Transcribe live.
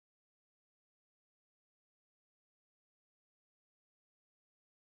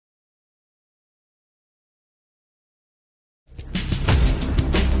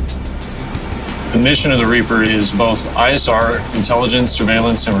mission of the Reaper is both ISR, intelligence,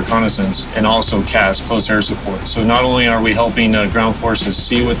 surveillance, and reconnaissance, and also CAS, close air support. So not only are we helping ground forces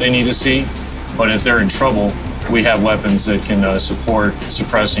see what they need to see, but if they're in trouble, we have weapons that can support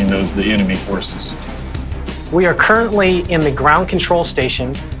suppressing the enemy forces. We are currently in the ground control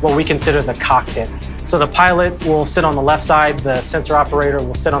station, what we consider the cockpit. So the pilot will sit on the left side, the sensor operator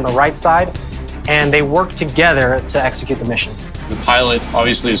will sit on the right side, and they work together to execute the mission. The pilot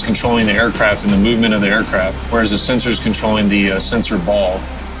obviously is controlling the aircraft and the movement of the aircraft, whereas the sensor is controlling the sensor ball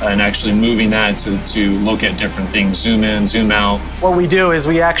and actually moving that to look at different things, zoom in, zoom out. What we do is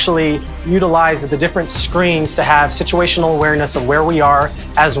we actually utilize the different screens to have situational awareness of where we are,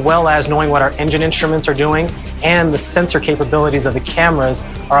 as well as knowing what our engine instruments are doing, and the sensor capabilities of the cameras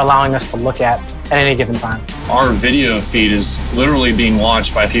are allowing us to look at any given time. Our video feed is literally being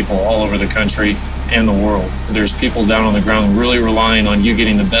watched by people all over the country and the world. There's people down on the ground really relying on you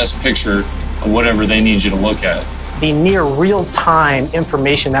getting the best picture of whatever they need you to look at. The near real-time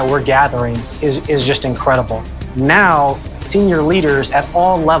information that we're gathering is just incredible. Now, senior leaders at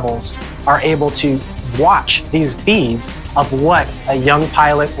all levels are able to watch these feeds of what a young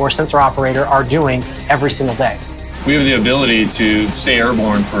pilot or sensor operator are doing every single day. We have the ability to stay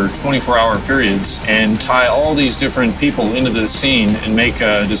airborne for 24-hour periods and tie all these different people into the scene and make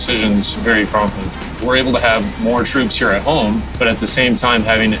decisions very promptly. We're able to have more troops here at home, but at the same time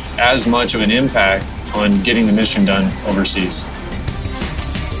having as much of an impact on getting the mission done overseas.